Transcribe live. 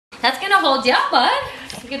hold you up, bud.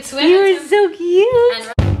 You can swim. You're so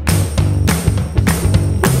cute.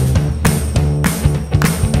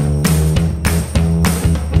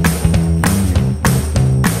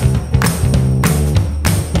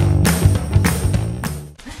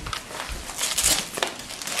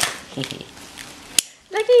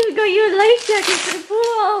 Look at you, got your life jacket for the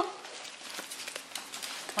pool.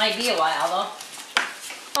 Might be a while though.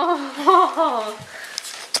 Oh,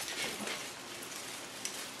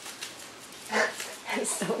 that's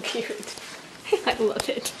so cute. I love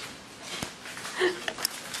it.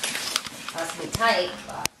 Must be tight,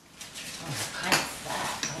 but nice that,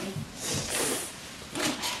 buddy.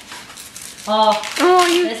 Oh,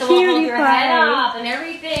 you this will hold your head pie. up and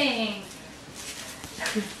everything.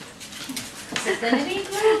 This is gonna be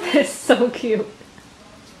good. It's so cute.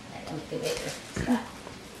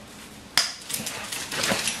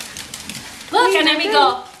 Look, and there we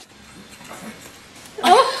go.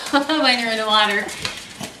 Oh, when you're in the water.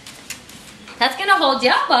 That's gonna hold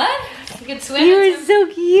you up, bud. You can swim. You're so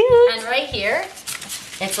cute. And right here,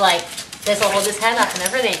 it's like, this will hold his head up and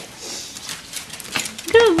everything.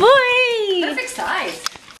 Good boy. Perfect size.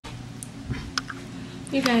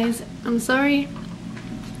 You guys, I'm sorry.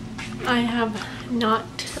 I have not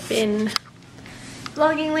been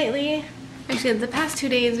vlogging lately. Actually, the past 2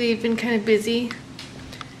 days we've been kind of busy.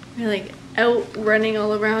 We're like out running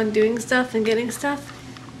all around doing stuff and getting stuff.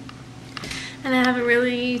 And I haven't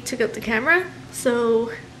really took up the camera,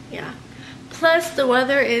 so yeah. Plus the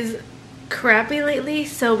weather is crappy lately,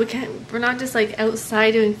 so we're not just like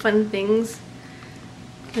outside doing fun things,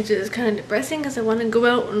 which is kind of depressing because I want to go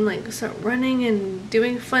out and like start running and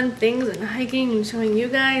doing fun things and hiking and showing you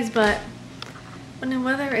guys, but when the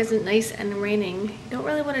weather isn't nice and raining, you don't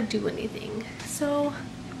really want to do anything. So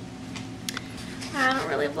I haven't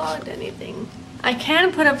really vlogged anything. I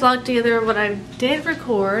can put a vlog together of what I did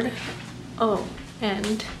record. Oh,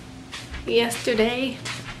 and yesterday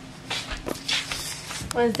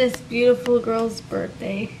was this beautiful girl's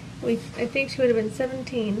birthday. I think she would have been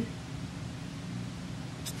 17.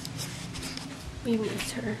 We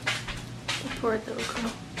missed her. The poor little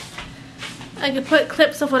girl. I could put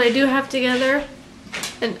clips of what I do have together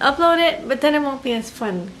and upload it, but then it won't be as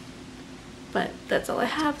fun. But that's all I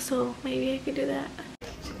have, so maybe I could do that.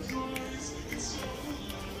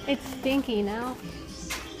 It's stinky now.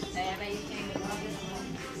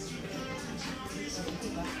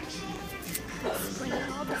 Bring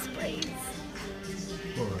out all the sprays.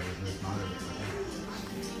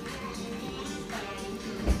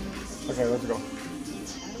 Okay, let's go.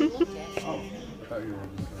 Oh, I thought you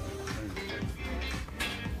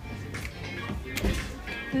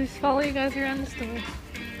were Just follow you guys around the store.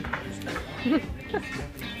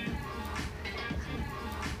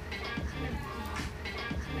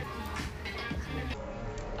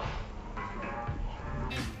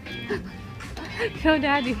 Go,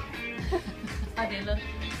 Daddy. I did look.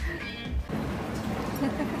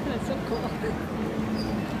 That's so cool.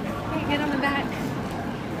 Hey, get on the back.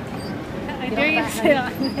 I dare you to sit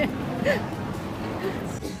on it.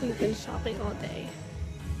 We've been shopping all day.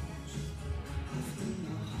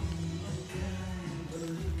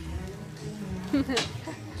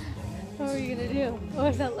 What were you gonna do? What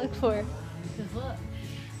does that look for? Just look.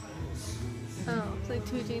 Oh, it's like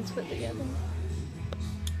two jeans put together.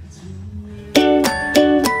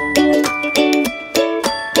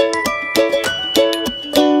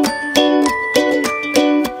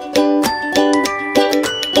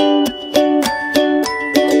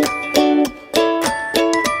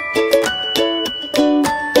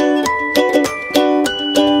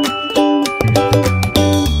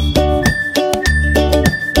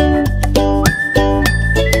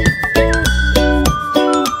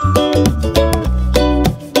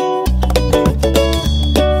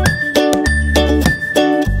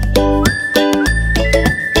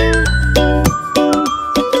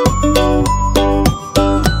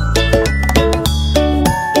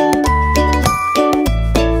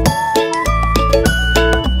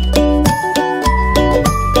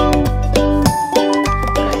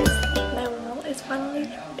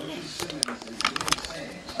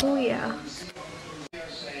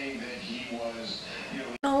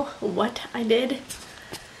 What I did,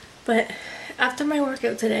 but after my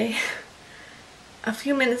workout today, a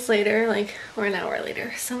few minutes later, like, or an hour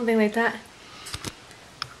later, something like that,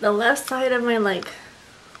 the left side of my like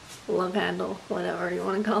love handle, whatever you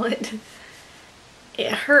want to call it,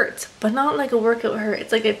 it hurts, but not like a workout hurt.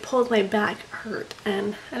 It's like it pulled my back hurt,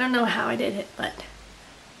 and I don't know how I did it, but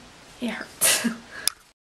it hurts.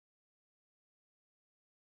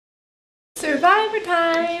 Survivor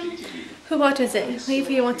time! Who watches it? Leave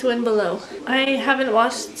who you want to win below. I haven't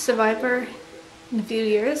watched Survivor in a few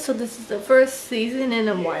years, so this is the first season in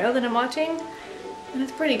a while that I'm watching, and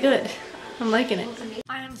it's pretty good. I'm liking it.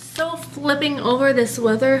 I am so flipping over this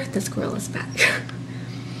weather. The squirrel is back.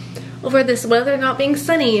 Over this weather not being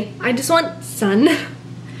sunny. I just want sun,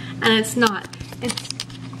 and it's not.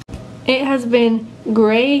 It has been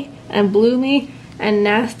gray and gloomy and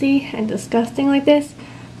nasty and disgusting like this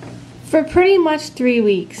for pretty much 3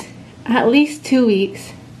 weeks. At least 2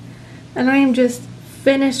 weeks. And I am just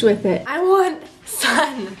finished with it. I want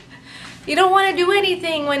sun. You don't want to do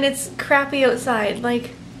anything when it's crappy outside. Like,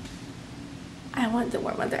 I want the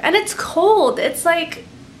warm weather. And it's cold. It's like,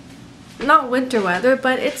 not winter weather,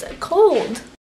 but it's cold.